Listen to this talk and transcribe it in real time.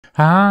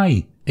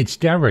Hi, it's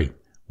Gary.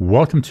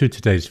 Welcome to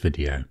today's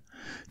video.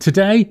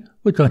 Today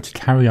we're going to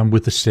carry on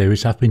with the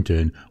series I've been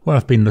doing where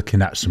I've been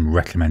looking at some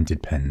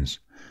recommended pens.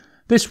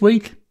 This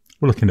week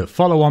we're looking at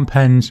follow-on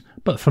pens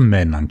but from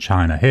mainland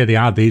China. Here they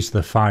are, these are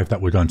the 5 that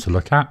we're going to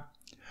look at.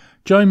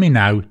 Join me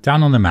now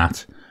down on the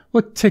mat,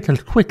 we'll take a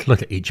quick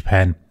look at each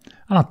pen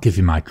and I'll give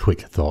you my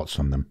quick thoughts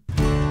on them.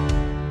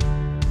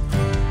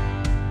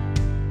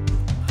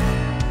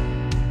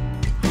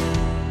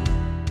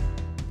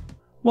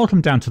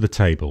 Welcome down to the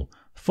table.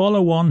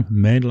 Follow-on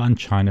mainland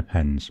China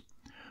pens.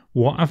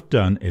 What I've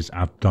done is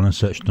I've gone and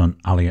searched on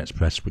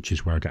AliExpress, which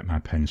is where I get my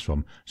pens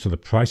from. So the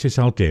prices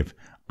I'll give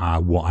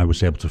are what I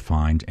was able to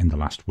find in the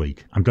last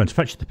week. I'm going to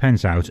fetch the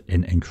pens out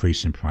in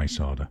increasing price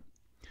order.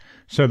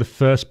 So the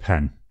first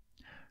pen,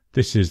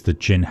 this is the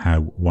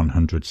Jinhao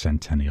 100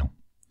 Centennial.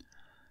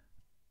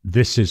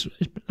 This is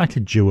like a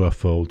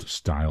duofold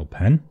style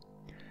pen.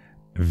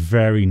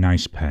 Very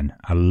nice pen.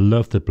 I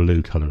love the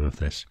blue colour of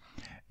this.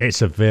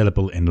 It's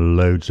available in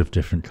loads of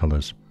different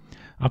colours.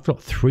 I've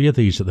got 3 of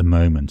these at the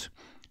moment,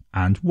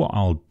 and what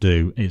I'll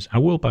do is I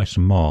will buy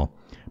some more,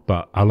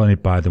 but I'll only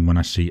buy them when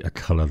I see a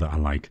colour that I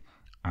like.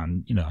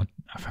 And you know,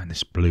 I find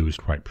this blue is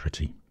quite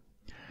pretty.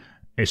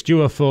 It's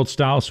duofold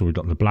style, so we've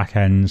got the black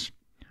ends.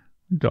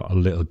 We've got a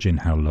little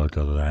Jinhao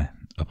logo there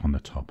up on the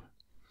top.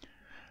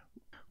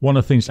 One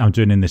of the things I'm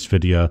doing in this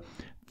video,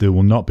 there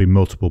will not be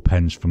multiple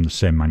pens from the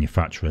same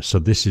manufacturer, so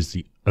this is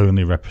the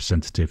only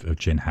representative of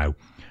Jinhao.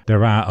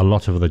 There are a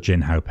lot of other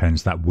Jinhao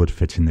pens that would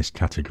fit in this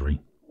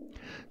category.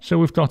 So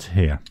we've got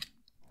here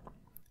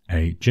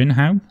a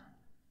Jinhao.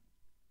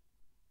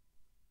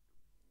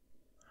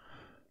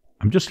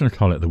 I'm just going to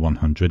call it the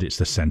 100. It's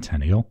the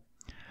Centennial.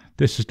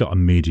 This has got a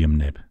medium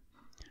nib.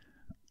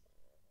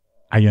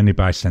 I only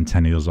buy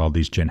Centennials or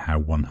these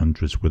Jinhao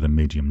 100s with a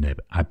medium nib.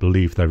 I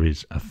believe there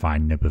is a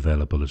fine nib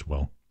available as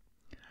well.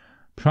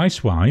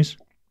 Price-wise,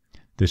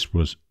 this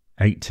was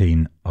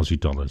 18 Aussie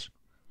dollars.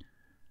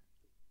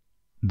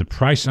 The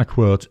price I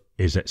quote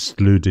is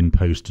excluding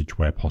postage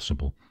where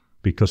possible,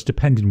 because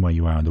depending where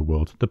you are in the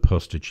world, the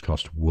postage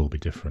cost will be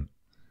different.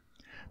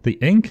 The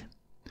ink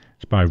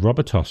is by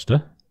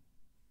Oster,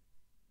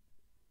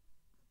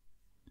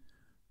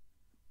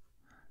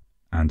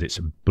 and it's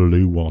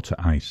blue water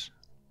ice.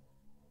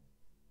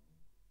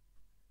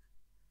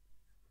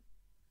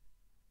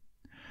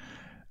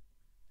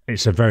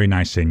 It's a very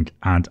nice ink,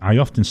 and I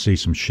often see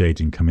some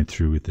shading coming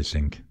through with this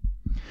ink.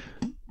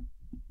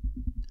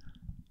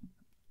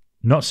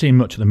 Not seeing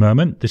much at the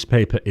moment. This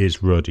paper is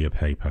Rhodia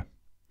paper.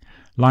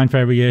 Line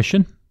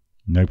variation,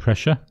 no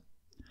pressure,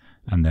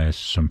 and there's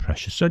some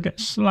pressure, so it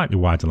gets slightly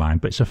wider line,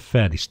 but it's a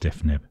fairly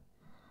stiff nib.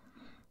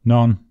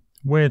 None,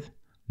 with,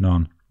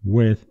 none,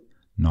 with,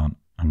 none,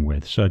 and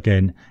with. So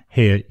again,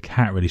 here you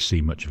can't really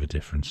see much of a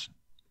difference.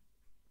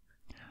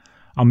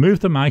 I'll move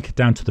the mic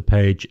down to the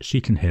page so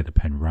you can hear the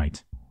pen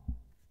write.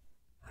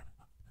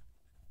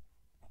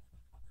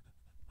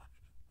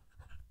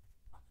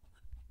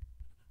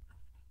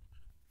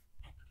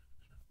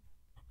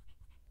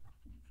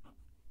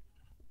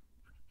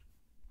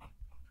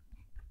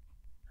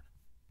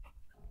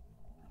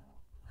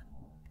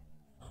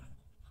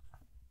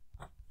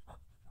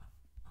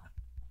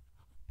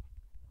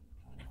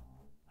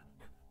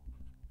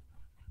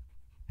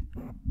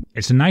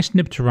 It's a nice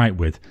nib to write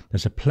with.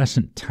 There's a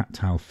pleasant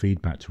tactile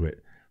feedback to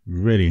it.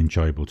 Really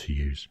enjoyable to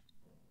use.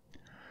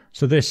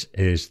 So this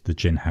is the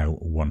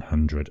Jinhao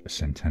 100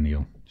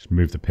 Centennial. Just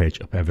move the page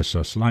up ever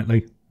so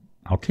slightly.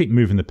 I'll keep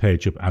moving the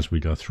page up as we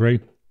go through.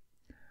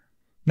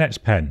 Next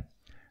pen.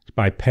 It's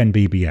by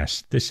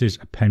PenBBS. This is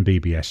a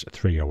PenBBS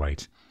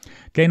 308.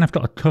 Again, I've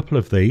got a couple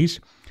of these.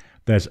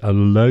 There's a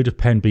load of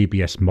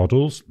PenBBS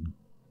models.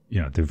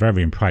 You know, they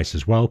vary in price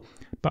as well.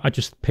 But I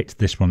just picked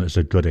this one as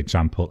a good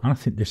example. And I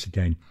think this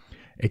again,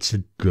 it's a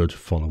good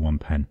follow-on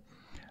pen.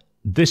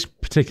 This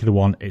particular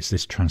one, it's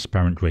this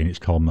transparent green. It's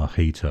called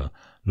Mojito.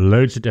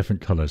 Loads of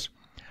different colours.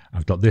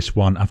 I've got this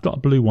one. I've got a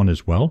blue one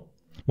as well.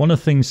 One of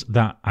the things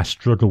that I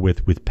struggle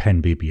with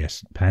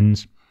PenBBS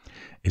pens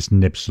is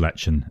nib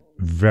selection.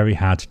 Very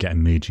hard to get a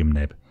medium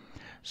nib.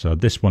 So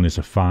this one is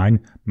a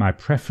fine. My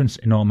preference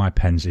in all my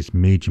pens is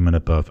medium and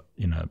above.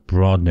 You know,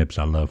 broad nibs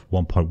I love.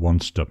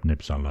 1.1 stub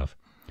nibs I love.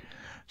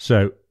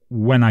 So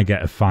when I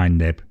get a fine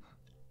nib,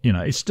 you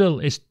know,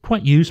 it's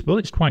quite usable,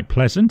 it's quite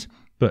pleasant,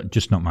 but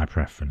just not my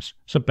preference.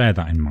 So bear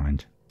that in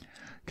mind.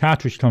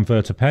 Cartridge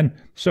converter pen,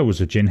 so was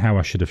a Jinhao,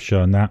 I should have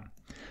shown that.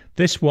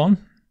 This one,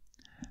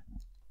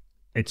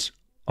 it's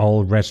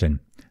all resin.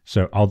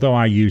 So although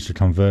I use a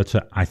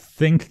converter, I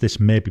think this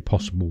may be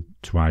possible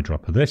to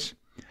eyedropper this.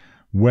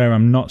 Where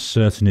I'm not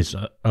certain is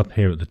up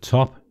here at the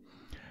top.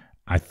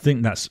 I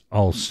think that's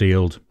all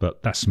sealed,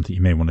 but that's something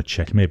you may want to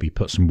check. Maybe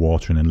put some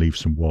water in and leave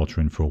some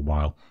water in for a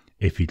while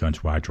if you're going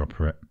to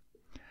eyedropper it.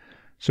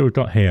 So we've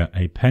got here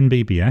a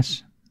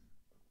PenBBS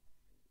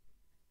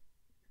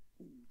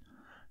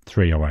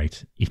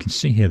 308. You can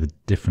see here the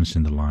difference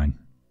in the line.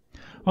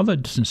 Although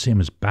it doesn't seem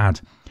as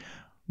bad.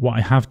 What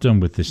I have done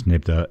with this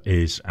nib though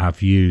is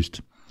I've used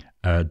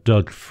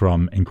Doug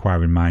from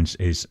Inquiring Minds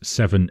is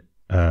 7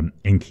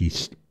 inky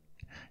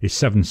is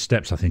 7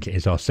 steps, I think it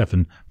is, or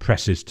 7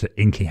 presses to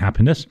inky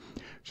happiness.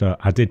 So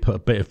I did put a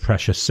bit of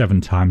pressure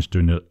 7 times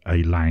doing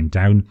a line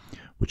down,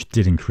 which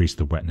did increase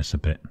the wetness a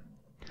bit.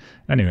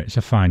 Anyway, it's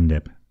a fine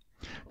nib.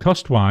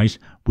 Cost-wise,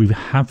 we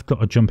have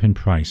got a jump in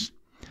price.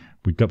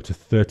 We've got up to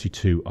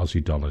 32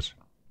 Aussie dollars.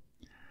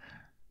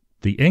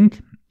 The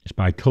ink is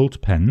by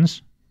Cult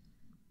Pens,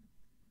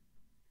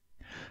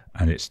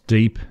 and it's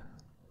deep,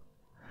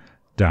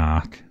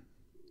 dark,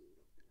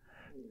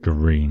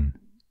 green.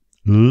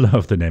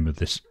 Love the name of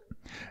this.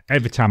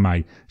 Every time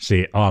I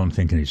see it, all I'm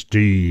thinking is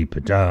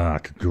deep,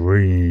 dark,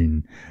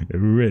 green. I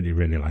really,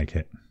 really like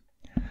it.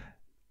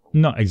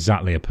 Not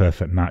exactly a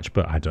perfect match,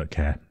 but I don't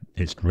care.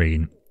 It's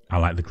green. I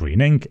like the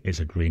green ink.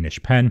 It's a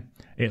greenish pen.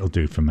 It'll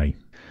do for me.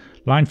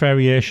 Line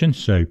variation,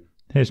 so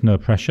here's no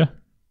pressure.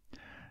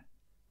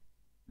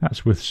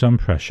 That's with some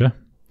pressure.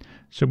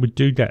 So we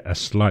do get a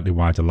slightly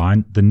wider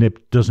line. The nib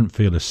doesn't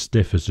feel as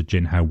stiff as the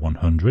Jinhao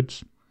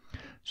 100s.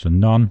 So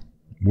none,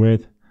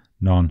 with,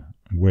 none,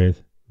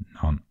 with,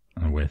 none,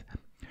 and with.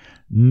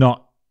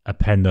 Not a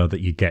pen though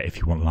that you get if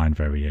you want line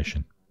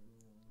variation.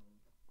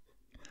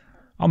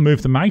 I'll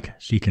move the mic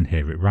so you can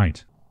hear it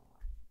right.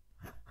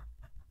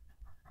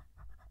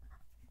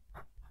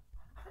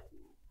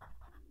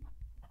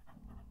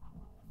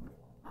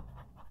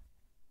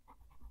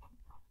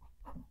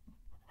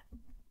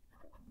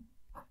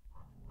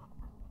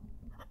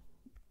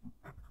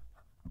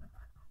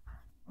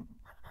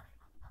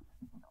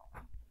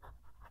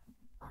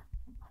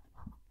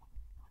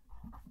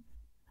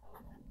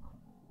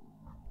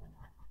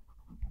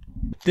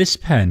 This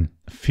pen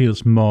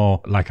feels more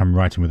like I'm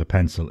writing with a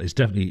pencil. It's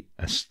definitely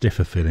a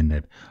stiffer feeling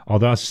nib.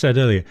 Although, as I said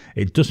earlier,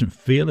 it doesn't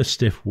feel as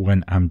stiff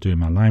when I'm doing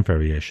my line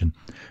variation.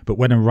 But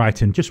when I'm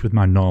writing, just with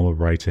my normal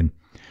writing,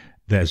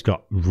 there's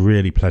got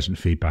really pleasant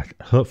feedback.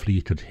 Hopefully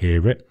you could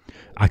hear it.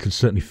 I could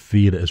certainly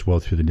feel it as well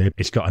through the nib.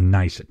 It's got a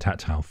nice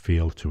tactile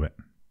feel to it.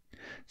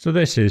 So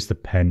this is the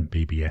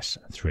PenBBS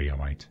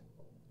 308.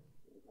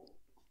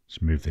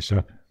 Let's move this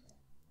up.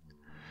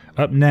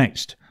 Up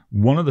next,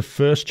 one of the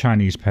first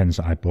Chinese pens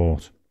that I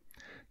bought.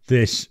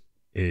 This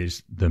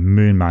is the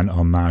Moonman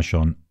or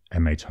Majohn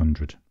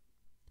M800.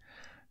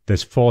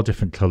 There's 4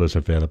 different colours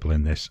available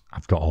in this.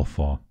 I've got all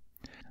 4.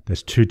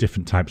 There's 2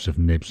 different types of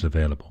nibs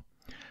available.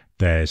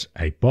 There's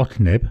a Bock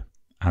nib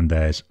and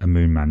there's a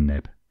Moonman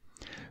nib.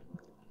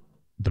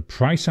 The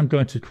price I'm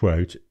going to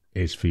quote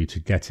is for you to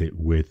get it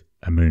with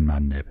a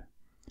Moonman nib.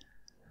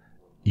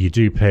 You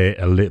do pay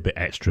a little bit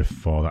extra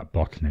for that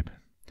Bock nib.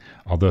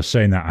 Although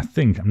saying that,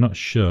 I'm not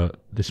sure,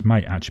 this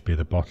might actually be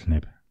the Bock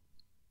nib.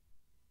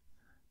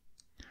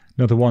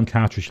 Another 1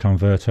 cartridge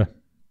converter.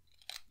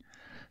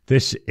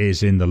 This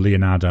is in the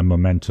Leonardo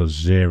Momento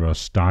Zero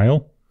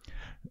style.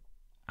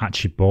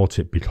 Actually bought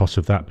it because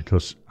of that,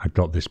 because I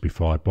got this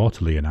before I bought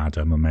a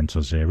Leonardo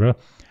Momento Zero.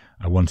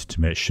 I wanted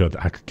to make sure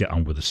that I could get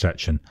on with the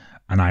section,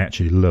 and I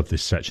actually love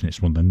this section.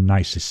 It's one of the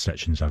nicest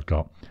sections I've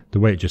got. The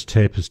way it just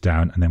tapers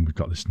down, and then we've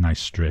got this nice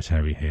straight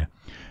area here.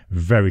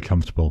 Very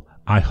comfortable.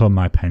 I hold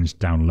my pens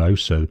down low,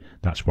 so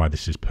that's why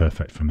this is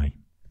perfect for me.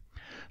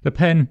 The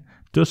pen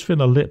does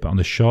feel a little bit on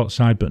the short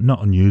side, but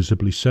not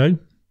unusably so.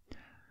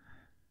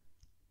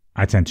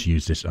 I tend to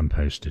use this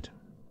unposted.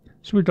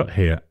 So we've got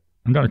here,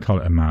 I'm going to call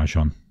it a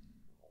Majohn.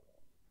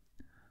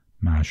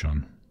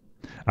 Majohn.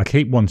 I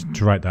keep wanting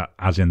to write that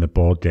as in the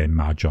board game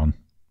Majohn.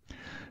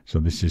 So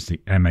this is the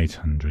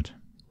M800.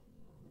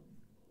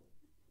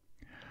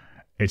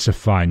 It's a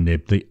fine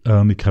nib. They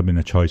only come in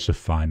a choice of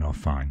fine or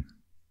fine.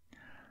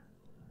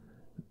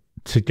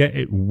 To get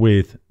it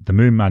with the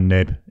Moonman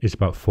nib is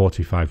about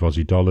 45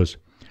 Aussie dollars.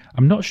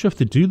 I'm not sure if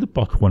they do the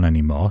Bock one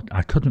anymore.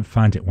 I couldn't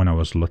find it when I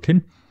was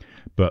looking.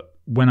 But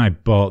when I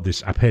bought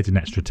this, I paid an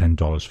extra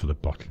 $10 for the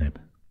Bock nib.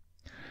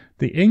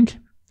 The ink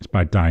is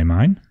by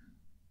Diamine.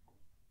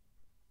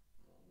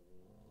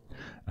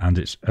 And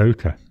it's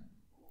Ochre.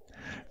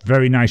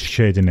 Very nice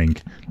shading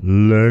ink.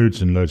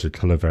 Loads and loads of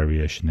colour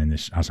variation in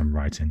this as I'm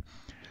writing.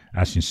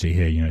 As you can see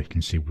here, you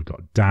can see we've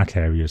got dark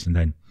areas, and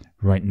then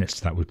right next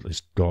to that with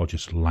this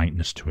gorgeous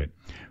lightness to it.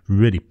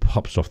 Really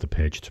pops off the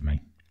page to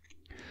me.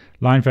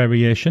 Line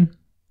variation.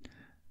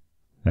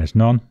 There's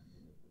none.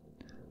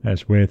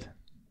 There's with.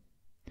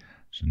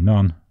 So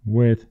none,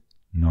 with,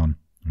 none,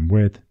 and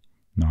with,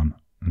 none,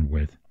 and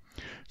with.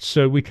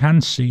 So we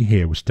can see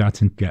here we're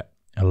starting to get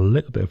a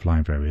little bit of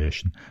line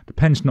variation. The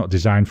pen's not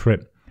designed for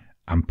it.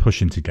 I'm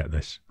pushing to get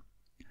this.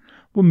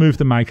 We'll move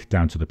the mic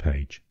down to the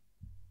page.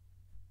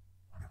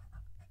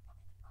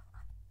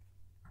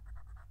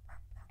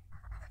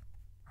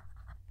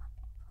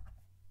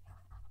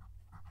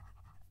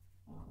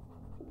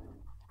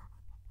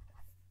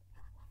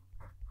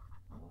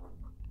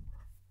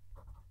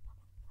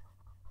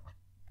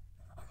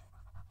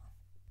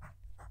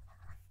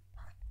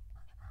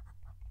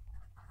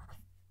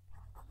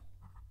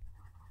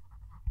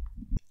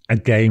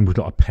 Again, we've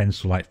got a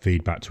pencil-like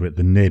feedback to it.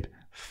 The nib,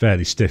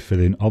 fairly stiff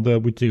filling, although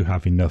we do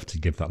have enough to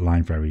give that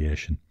line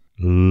variation.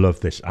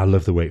 Love this. I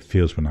love the way it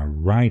feels when I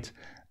write.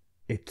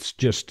 It's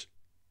just,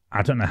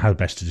 I don't know how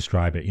best to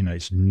describe it.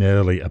 It's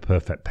nearly a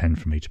perfect pen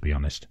for me, to be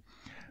honest.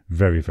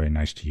 Very, very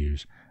nice to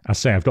use. I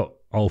say I've got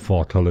all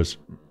 4 colours.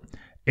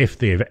 If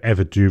they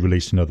ever do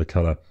release another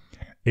colour,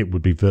 it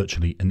would be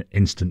virtually an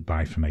instant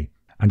buy for me.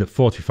 And at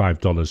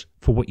 $45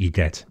 for what you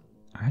get,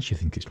 I actually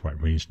think it's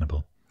quite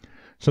reasonable.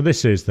 So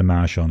this is the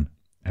Majohn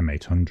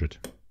M800.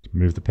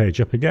 Move the page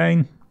up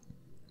again.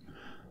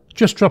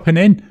 Just dropping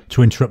in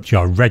to interrupt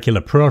your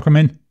regular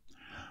programming.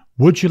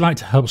 Would you like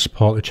to help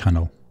support the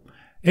channel?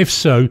 If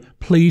so,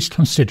 please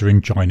consider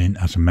joining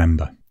as a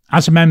member.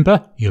 As a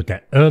member, you'll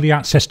get early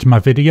access to my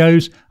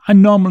videos. I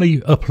normally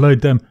upload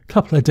them a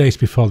couple of days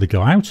before they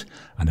go out,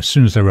 and as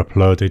soon as they're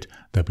uploaded,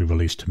 they'll be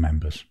released to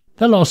members.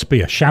 There'll also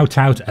be a shout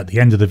out at the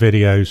end of the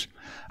videos,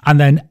 and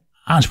then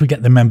as we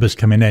get the members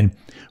coming in,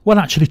 we'll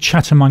actually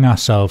chat among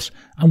ourselves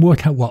and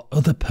work out what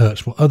other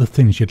perks, what other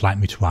things you'd like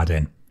me to add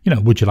in. You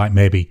know, would you like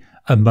maybe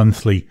a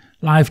monthly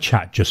live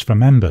chat just for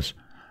members?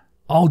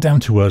 All down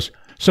to us.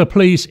 So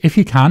please, if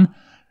you can,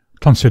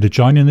 consider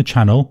joining the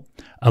channel.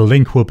 A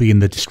link will be in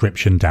the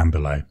description down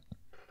below.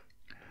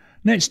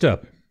 Next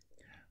up,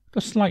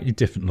 got a slightly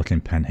different looking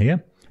pen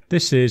here.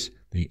 This is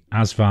the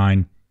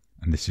Asvine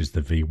and this is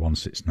the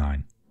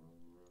V169.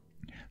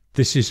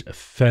 This is a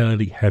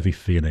fairly heavy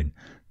feeling.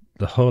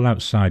 The whole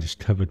outside is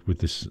covered with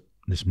this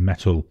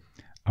metal.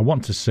 I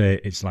want to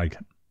say it's like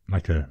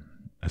a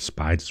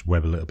spider's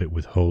web a little bit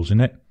with holes in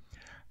it.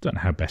 Don't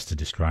know how best to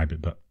describe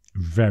it, but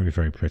very,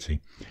 very pretty.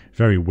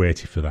 Very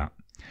weighty for that.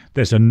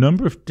 There's a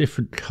number of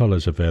different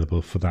colours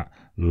available for that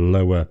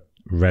lower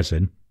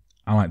resin.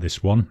 I like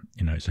this one.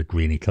 You know, it's a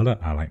greeny colour.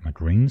 I like my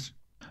greens.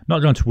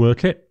 Not going to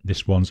work it.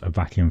 This one's a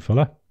vacuum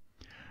filler.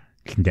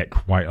 Can get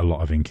quite a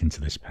lot of ink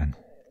into this pen.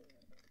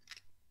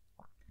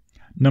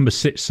 Number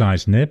 6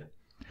 size nib.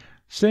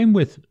 Same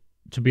with,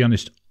 to be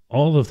honest,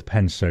 all of the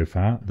pens so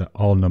far. They're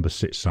all number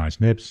 6 size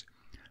nibs.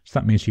 So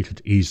that means you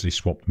could easily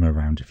swap them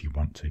around if you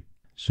want to.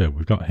 So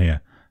we've got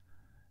here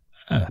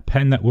a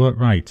pen that worked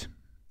right.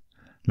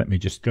 Let me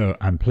just go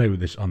and play with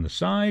this on the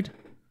side.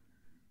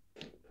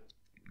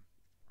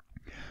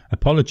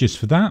 Apologies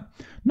for that.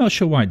 Not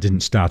sure why it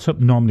didn't start up.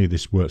 Normally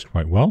this works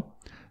quite well.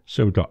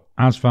 So we've got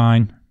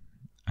Asvine,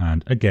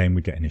 and again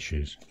we're getting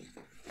issues.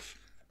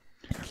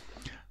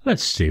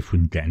 Let's see if we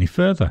can get any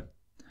further.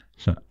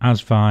 So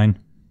Asvine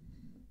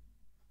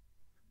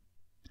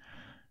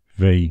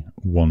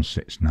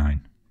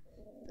V169.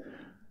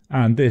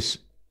 And this,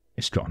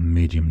 it's got a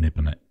medium nib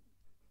on it.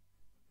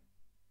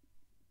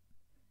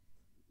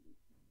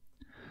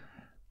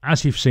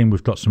 As you've seen,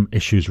 we've got some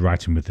issues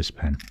writing with this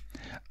pen.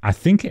 I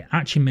think it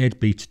actually may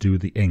be to do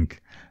with the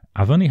ink.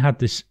 I've only had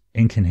this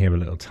ink in here a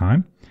little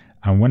time,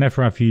 and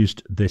whenever I've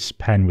used this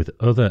pen with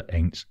other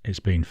inks, it's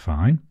been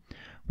fine.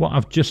 What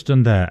I've just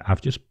done there, I've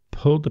just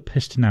pulled the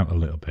piston out a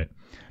little bit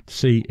to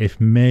see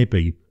if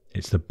maybe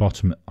it's the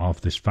bottom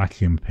of this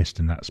vacuum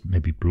piston that's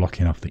maybe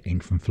blocking off the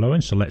ink from flowing.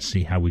 So let's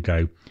see how we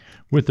go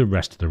with the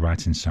rest of the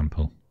writing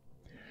sample.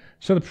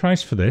 So the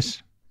price for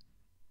this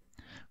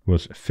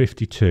was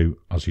 52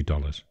 Aussie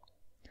dollars.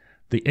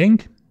 The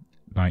ink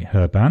by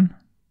Herbin,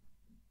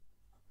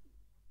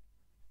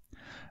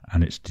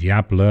 and it's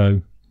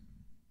Diablo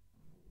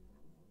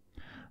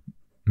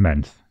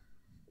Menthe.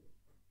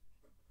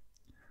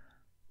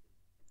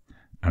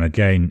 And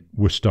again,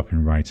 we're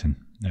stopping writing.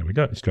 There we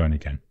go, it's going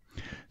again.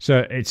 So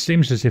it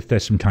seems as if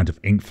there's some kind of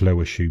ink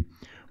flow issue.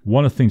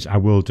 One of the things I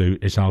will do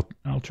is I'll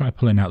try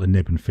pulling out the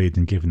nib and feed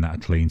and giving that a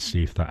clean,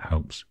 see if that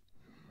helps.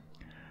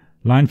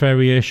 Line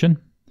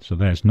variation. So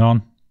there's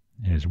none.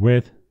 Here's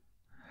with.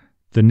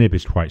 The nib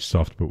is quite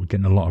soft, but we're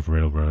getting a lot of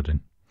railroading.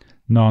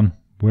 None,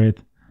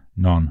 with,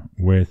 none,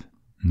 with,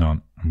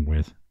 none, and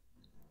with.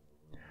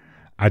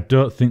 I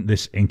don't think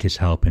this ink is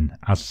helping.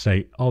 As I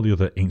say, all the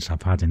other inks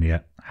I've had in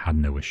here had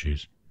no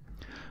issues.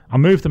 I'll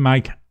move the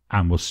mic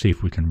and we'll see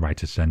if we can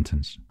write a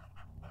sentence.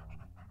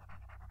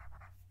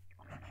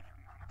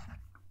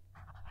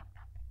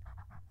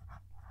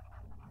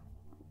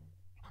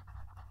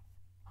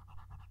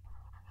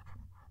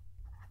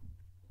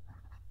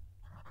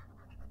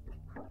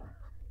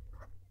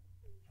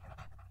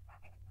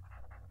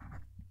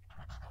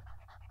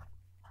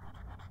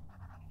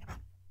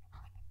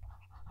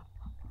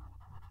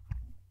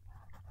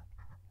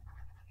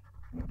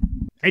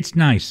 It's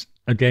nice.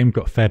 Again, we've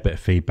got a fair bit of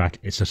feedback.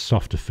 It's a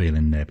softer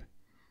feeling nib.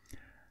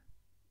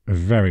 A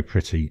very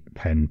pretty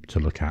pen to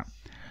look at.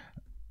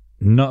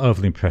 Not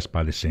overly impressed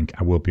by this ink,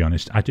 I will be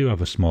honest. I do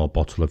have a small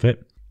bottle of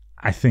it.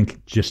 I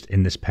think just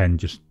in this pen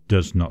just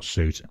does not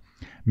suit.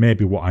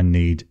 Maybe what I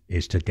need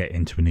is to get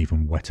into an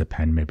even wetter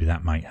pen. Maybe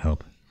that might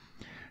help.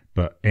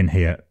 But in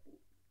here,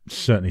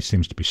 certainly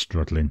seems to be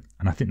struggling.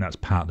 And I think that's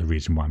part of the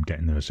reason why I'm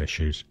getting those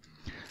issues.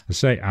 I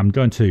say I'm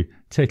going to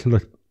take a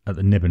look at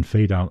the nib and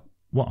feed out.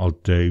 What I'll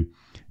do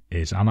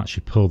is I'll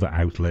actually pull that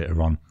out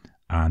later on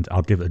and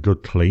I'll give it a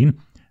good clean,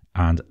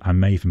 and I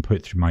may even put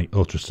it through my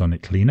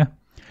ultrasonic cleaner.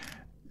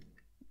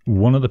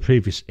 One of the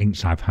previous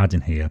inks I've had in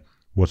here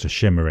was a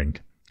shimmer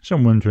ink, so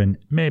I'm wondering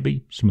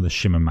maybe some of the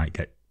shimmer might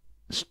get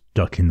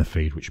stuck in the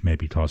feed, which may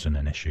be causing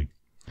an issue.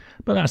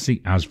 But that's the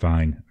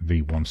Asvine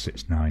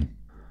V169.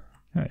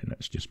 Okay,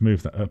 let's just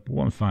move that up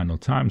one final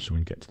time so we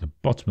can get to the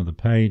bottom of the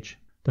page.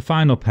 The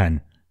final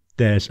pen,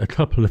 there's a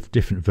couple of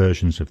different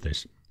versions of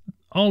this,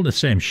 all the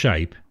same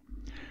shape,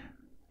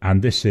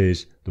 and this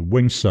is the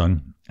Wing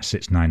Sung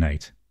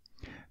 698.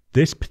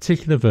 This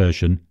particular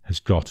version has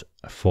got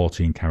a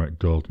 14 karat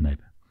gold nib.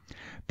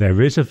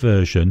 There is a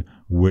version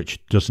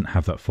which doesn't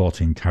have that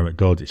 14 karat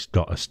gold, it's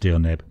got a steel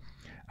nib,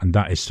 and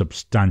that is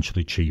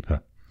substantially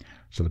cheaper.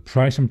 So the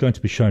price I'm going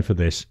to be showing for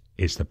this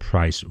is the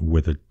price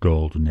with a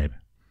gold nib.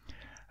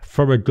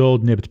 For a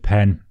gold nibbed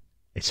pen,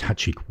 it's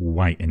actually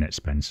quite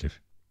inexpensive.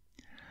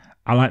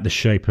 I like the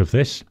shape of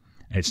this.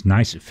 It's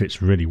nice, it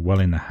fits really well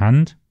in the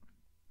hand.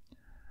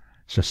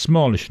 It's a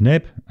smallish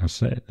nib, I'll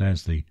say it,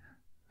 there's the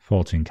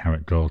 14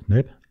 karat gold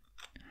nib.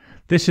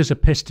 This is a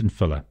piston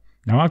filler.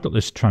 Now I've got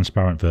this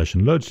transparent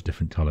version, loads of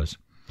different colours.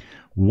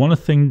 One of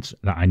the things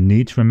that I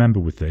need to remember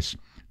with this,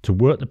 to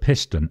work the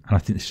piston, and I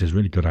think this is a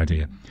really good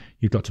idea,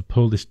 you've got to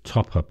pull this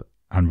top up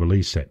and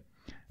release it.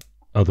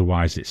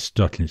 Otherwise it's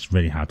stuck and it's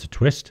really hard to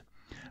twist.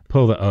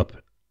 Pull that up.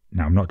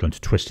 Now I'm not going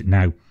to twist it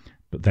now,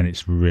 but then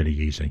it's really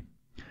easy.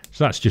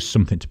 So that's just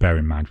something to bear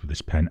in mind with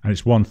this pen, and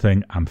it's one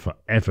thing I'm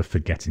forever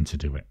forgetting to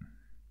do it.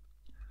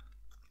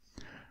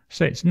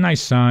 So it's a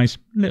nice size,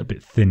 a little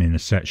bit thin in a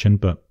section,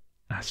 but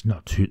that's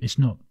not too,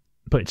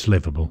 but it's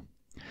livable.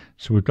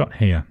 So we've got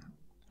here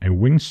a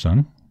Wing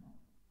Sung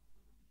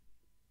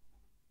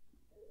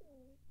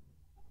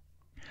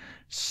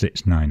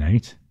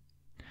 698.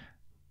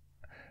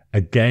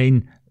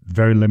 Again,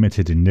 very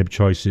limited in nib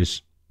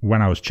choices.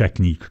 When I was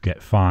checking, you could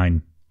get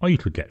fine, or you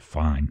could get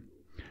fine.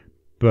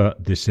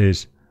 But this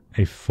is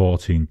a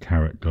 14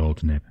 karat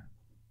gold nib.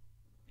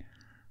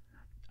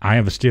 I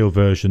have a steel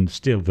version. The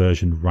steel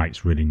version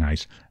writes really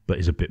nice, but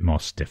is a bit more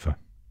stiffer.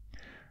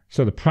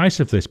 So the price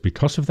of this,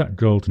 because of that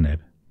gold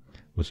nib,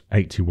 was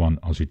 81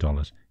 Aussie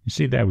dollars. You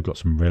see there we've got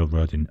some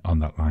railroading on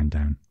that line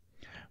down.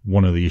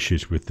 One of the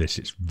issues with this,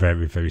 it's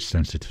very, very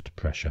sensitive to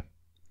pressure.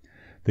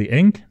 The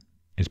ink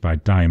is by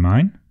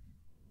Diamine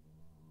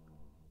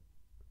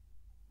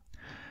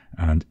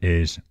and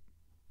is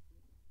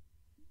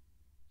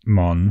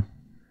Mon.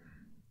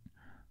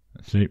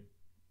 Let's see.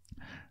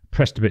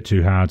 Pressed a bit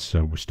too hard,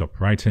 so we'll stop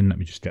writing. Let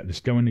me just get this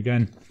going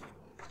again.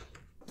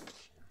 There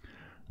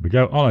we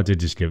go. All I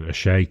did is give it a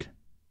shake.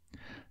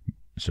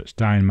 So it's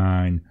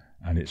Diamine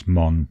and it's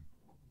Monboddos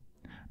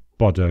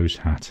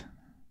hat.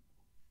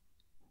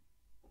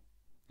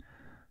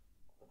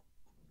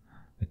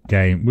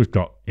 Again, we've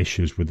got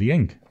issues with the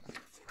ink.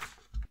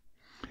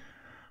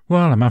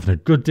 Well, I'm having a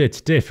good day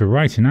today for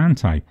writing,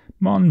 aren't I?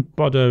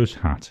 Monboddos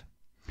hat.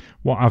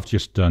 What I've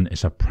just done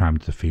is I've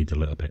primed the feed a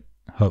little bit.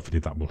 Hopefully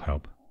that will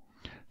help.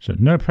 So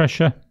no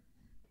pressure,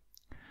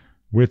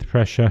 with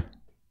pressure.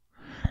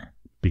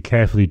 Be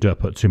careful you don't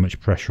put too much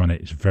pressure on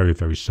it. It's very,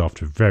 very soft,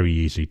 very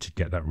easy to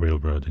get that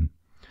railroading.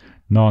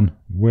 None,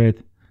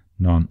 with,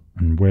 none,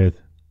 and with,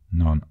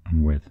 none,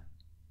 and with.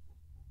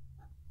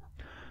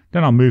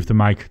 Then I'll move the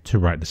mic to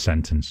write the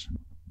sentence.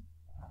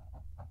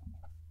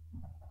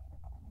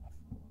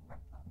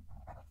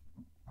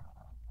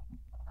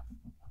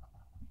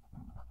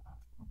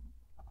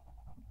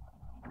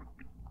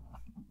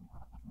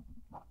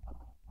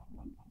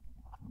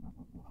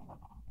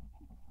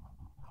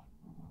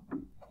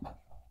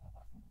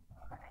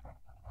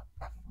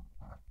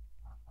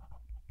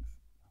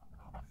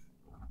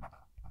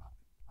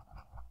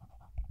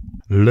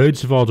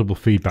 Loads of audible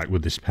feedback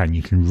with this pen.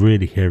 You can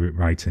really hear it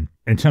writing.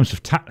 In terms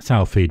of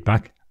tactile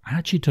feedback, I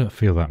actually don't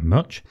feel that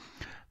much.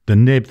 The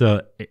nib,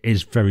 though,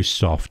 is very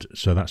soft,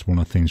 so that's one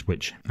of the things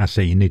which I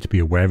say you need to be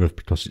aware of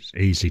because it's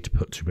easy to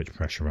put too much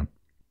pressure on.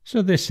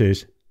 So this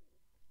is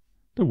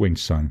the Wing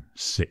Sung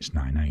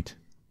 698.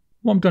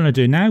 What I'm going to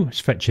do now is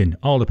fetch in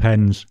all the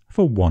pens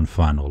for one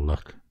final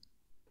look.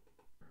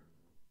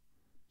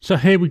 So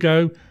here we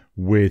go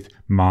with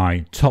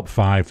my top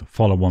 5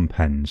 follow-on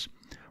pens.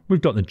 We've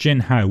got the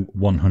Jinhao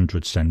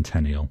 100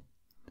 Centennial,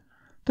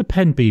 the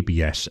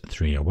PenBBS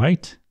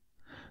 308,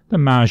 the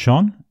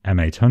Majohn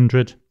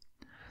M800,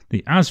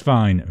 the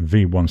Asvine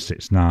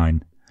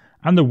V169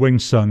 and the Wing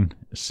Sung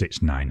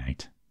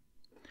 698.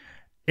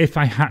 If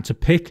I had to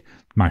pick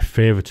my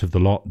favourite of the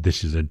lot,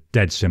 this is a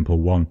dead simple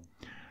one.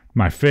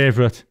 My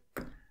favourite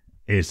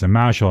is the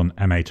Majohn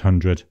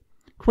M800,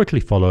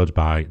 quickly followed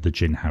by the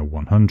Jinhao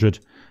 100,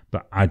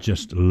 but I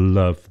just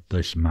love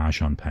this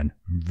Majohn pen.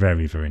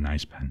 Very, very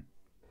nice pen.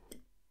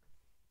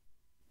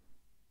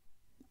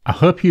 I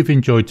hope you've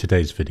enjoyed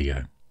today's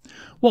video.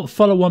 What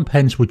follow-on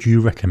pens would you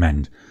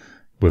recommend?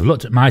 We've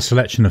looked at my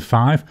selection of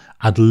 5.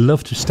 I'd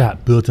love to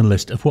start building a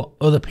list of what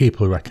other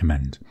people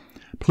recommend.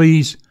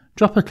 Please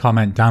drop a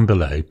comment down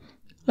below.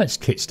 Let's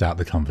kickstart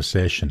the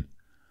conversation.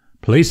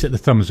 Please hit the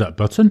thumbs up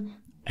button.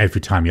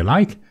 Every time you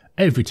like,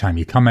 every time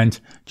you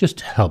comment, just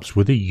helps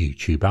with the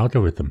YouTube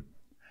algorithm.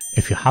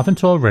 If you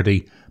haven't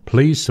already,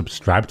 please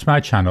subscribe to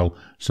my channel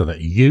so that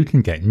you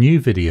can get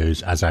new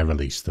videos as I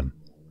release them.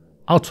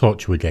 I'll talk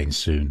to you again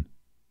soon.